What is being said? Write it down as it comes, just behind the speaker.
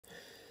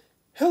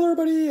Hello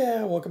everybody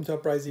and welcome to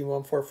Uprising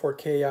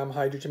 144K. I'm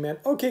Hydrogen Man.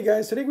 Okay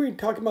guys, today we're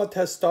talking about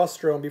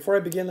testosterone. Before I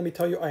begin, let me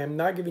tell you I am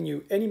not giving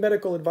you any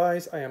medical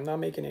advice. I am not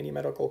making any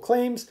medical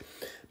claims,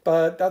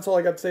 but that's all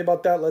I got to say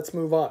about that. Let's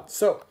move on.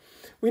 So,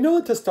 we know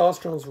that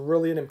testosterone is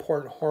really an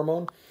important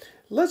hormone.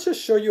 Let's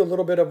just show you a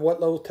little bit of what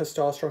low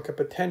testosterone could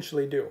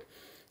potentially do.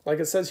 Like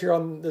it says here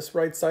on this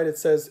right side, it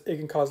says it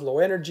can cause low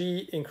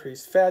energy,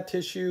 increased fat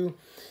tissue,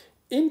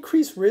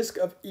 increased risk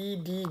of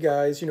ED,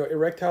 guys,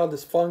 erectile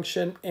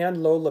dysfunction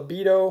and low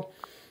libido,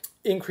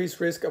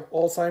 increased risk of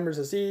Alzheimer's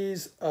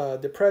disease,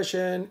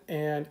 depression,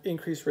 and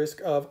increased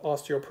risk of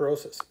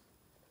osteoporosis.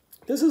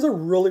 This is a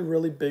really,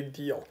 really big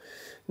deal.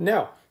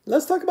 Now,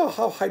 let's talk about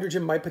how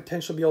hydrogen might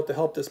potentially be able to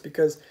help this,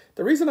 because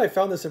the reason I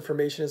found this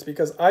information is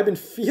because I've been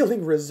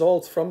feeling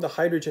results from the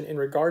hydrogen in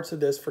regards to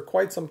this for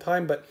quite some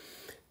time, but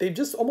they've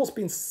just almost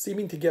been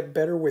seeming to get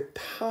better with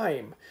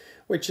time,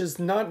 which is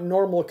not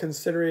normal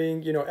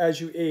considering,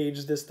 as you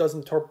age, this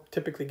doesn't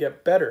typically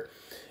get better.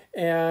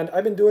 And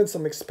I've been doing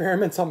some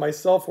experiments on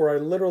myself where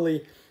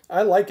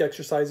I like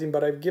exercising,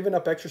 but I've given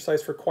up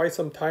exercise for quite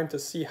some time to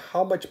see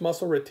how much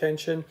muscle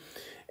retention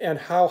and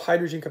how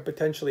hydrogen could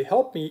potentially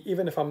help me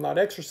even if I'm not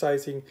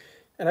exercising.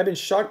 And I've been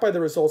shocked by the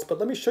results, but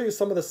let me show you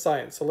some of the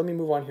science. So let me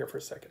move on here for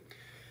a second.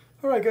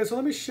 All right, guys, so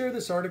let me share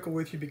this article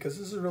with you because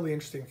this is really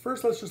interesting.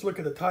 First, let's just look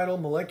at the title.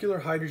 Molecular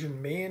hydrogen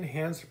may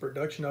enhance the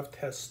production of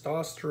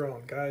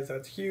testosterone. Guys,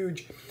 that's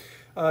huge.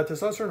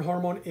 Testosterone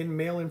hormone in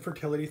male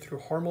infertility through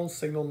hormone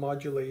signal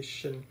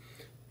modulation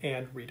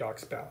and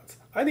redox balance.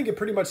 I think it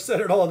pretty much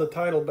said it all in the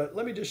title, but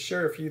let me just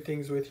share a few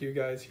things with you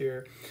guys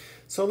here.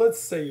 So let's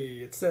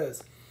see, it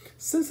says,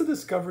 since the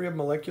discovery of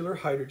molecular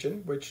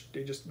hydrogen, which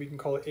we can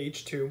call it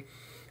H2,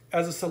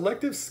 as a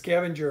selective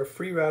scavenger of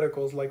free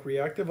radicals like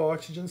reactive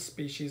oxygen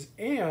species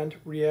and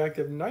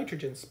reactive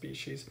nitrogen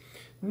species,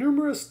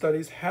 numerous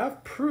studies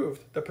have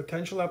proved the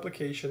potential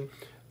application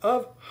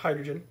of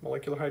hydrogen,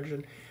 molecular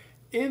hydrogen,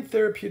 in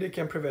therapeutic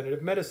and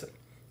preventative medicine.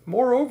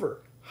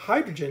 Moreover,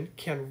 hydrogen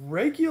can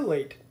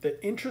regulate the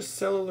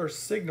intracellular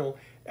signal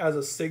as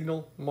a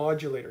signal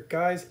modulator.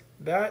 Guys,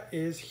 that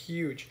is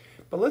huge.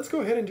 But let's go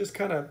ahead and just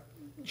kind of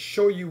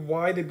show you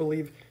why they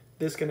believe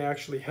this can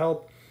actually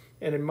help.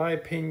 And in my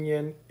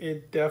opinion,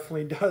 it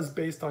definitely does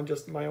based on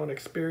just my own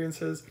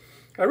experiences.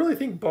 I really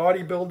think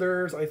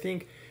bodybuilders, I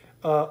think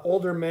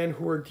older men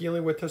who are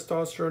dealing with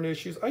testosterone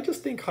issues, I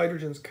just think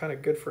hydrogen's kind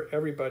of good for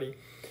everybody.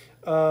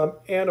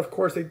 And of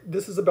course,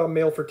 this is about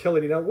male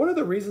fertility. Now, one of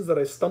the reasons that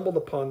I stumbled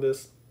upon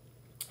this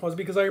was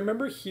because I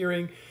remember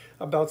hearing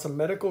about some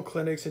medical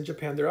clinics in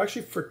Japan. They're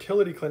actually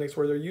fertility clinics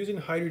where they're using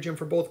hydrogen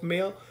for both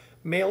male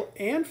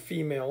and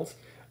females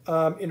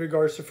in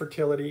regards to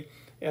fertility,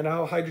 and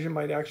how hydrogen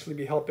might actually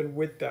be helping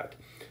with that.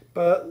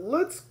 But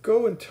let's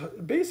go into,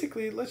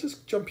 basically, let's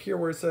just jump here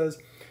where it says,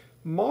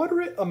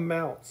 moderate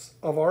amounts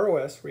of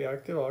ROS,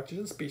 reactive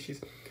oxygen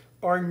species,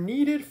 are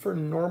needed for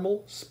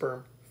normal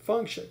sperm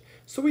function.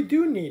 So we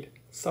do need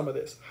some of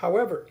this.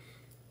 However,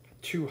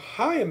 too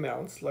high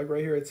amounts, like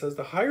right here it says,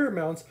 the higher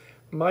amounts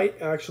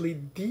might actually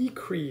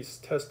decrease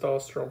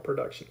testosterone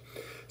production.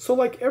 So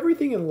like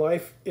everything in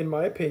life, in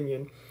my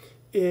opinion,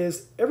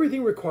 is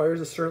everything requires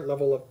a certain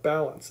level of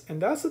balance.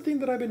 And that's the thing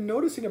that I've been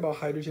noticing about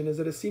hydrogen, is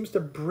that it seems to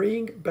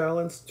bring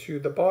balance to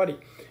the body.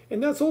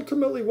 And that's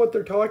ultimately what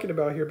they're talking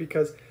about here,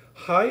 because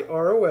high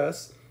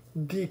ROS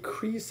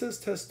decreases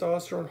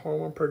testosterone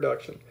hormone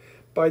production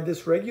by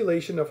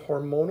dysregulation of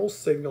hormonal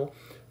signal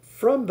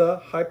from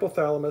the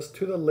hypothalamus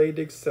to the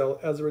Leydig cell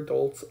as a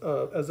result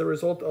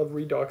of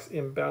redox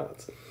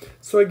imbalance.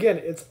 So again,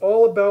 it's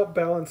all about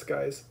balance,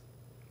 guys.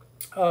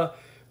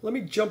 Let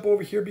me jump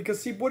over here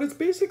because, see, what it's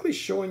basically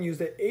showing you is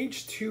that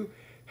H2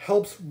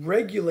 helps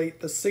regulate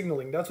the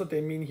signaling. That's what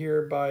they mean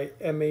here by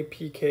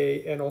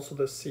MAPK and also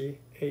the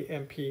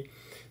CAMP.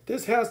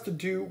 This has to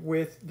do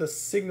with the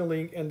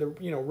signaling and the,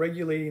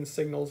 regulating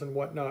signals and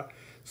whatnot.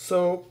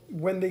 So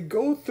when they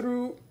go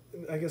through,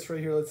 I guess right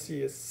here, let's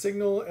see, a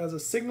signal as a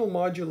signal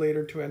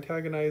modulator to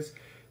antagonize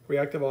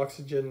reactive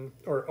oxygen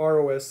or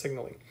ROS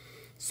signaling.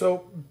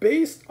 So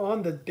based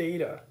on the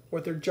data,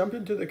 what they're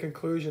jumping to the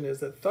conclusion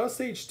is that thus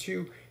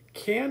H2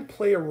 can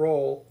play a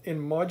role in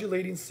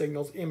modulating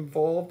signals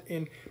involved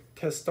in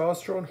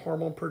testosterone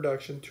hormone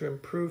production to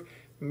improve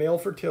male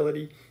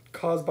fertility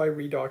caused by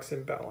redox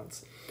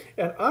imbalance.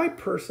 And I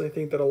personally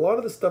think that a lot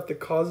of the stuff that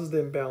causes the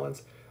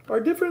imbalance are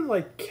different,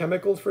 like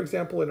chemicals, for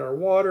example, in our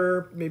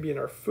water, maybe in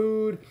our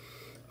food,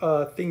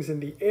 things in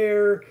the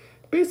air,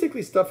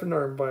 basically stuff in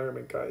our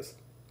environment, guys.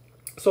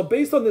 So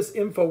based on this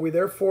info, we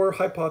therefore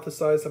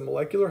hypothesize that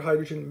molecular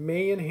hydrogen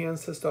may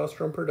enhance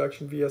testosterone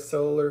production via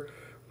cellular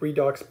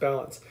redox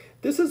balance.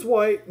 This is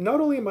why not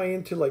only am I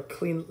into like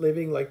clean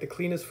living, like the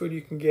cleanest food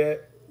you can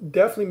get,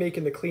 definitely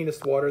making the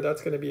cleanest water,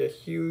 that's going to be a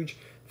huge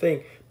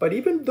thing. But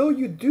even though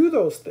you do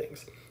those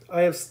things,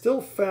 I have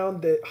still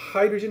found that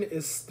hydrogen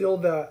is still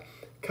that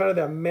kind of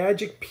that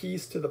magic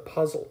piece to the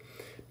puzzle,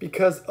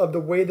 because of the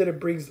way that it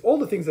brings all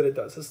the things that it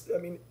does. I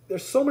mean,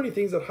 there's so many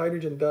things that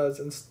hydrogen does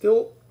and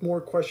still more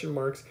question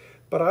marks,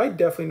 but I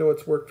definitely know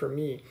it's worked for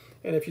me.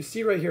 And if you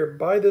see right here,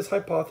 by this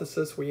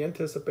hypothesis, we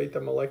anticipate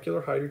that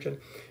molecular hydrogen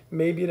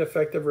may be an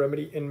effective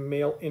remedy in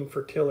male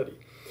infertility.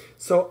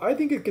 So I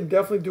think it can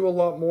definitely do a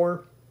lot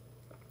more.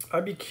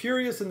 I'd be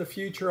curious in the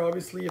future,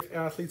 obviously, if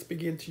athletes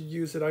begin to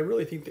use it. I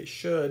really think they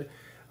should.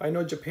 I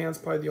know Japan's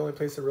probably the only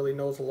place that really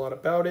knows a lot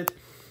about it.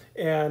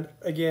 And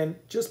again,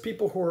 just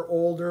people who are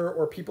older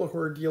or people who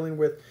are dealing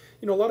with,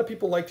 a lot of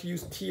people like to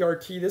use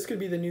TRT. This could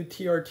be the new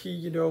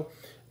TRT,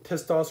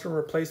 testosterone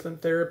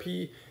replacement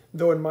therapy,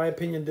 though in my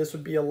opinion, this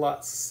would be a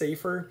lot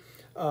safer,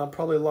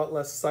 probably a lot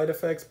less side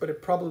effects, but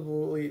it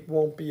probably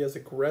won't be as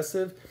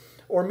aggressive.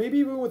 Or maybe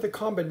even with a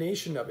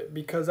combination of it,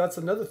 because that's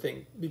another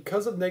thing.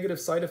 Because of negative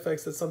side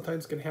effects that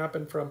sometimes can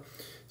happen from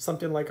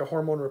something like a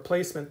hormone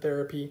replacement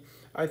therapy,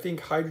 I think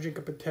hydrogen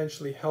could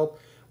potentially help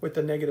with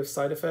the negative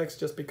side effects,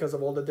 just because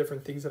of all the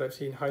different things that I've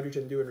seen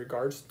hydrogen do in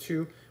regards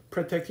to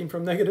protecting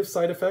from negative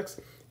side effects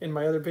in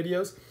my other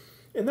videos.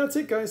 And that's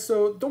it, guys.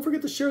 So don't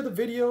forget to share the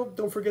video.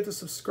 Don't forget to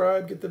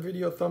subscribe. Get the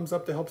video a thumbs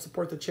up to help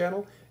support the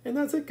channel. And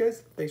that's it,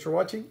 guys. Thanks for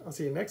watching. I'll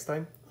see you next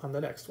time on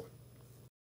the next one.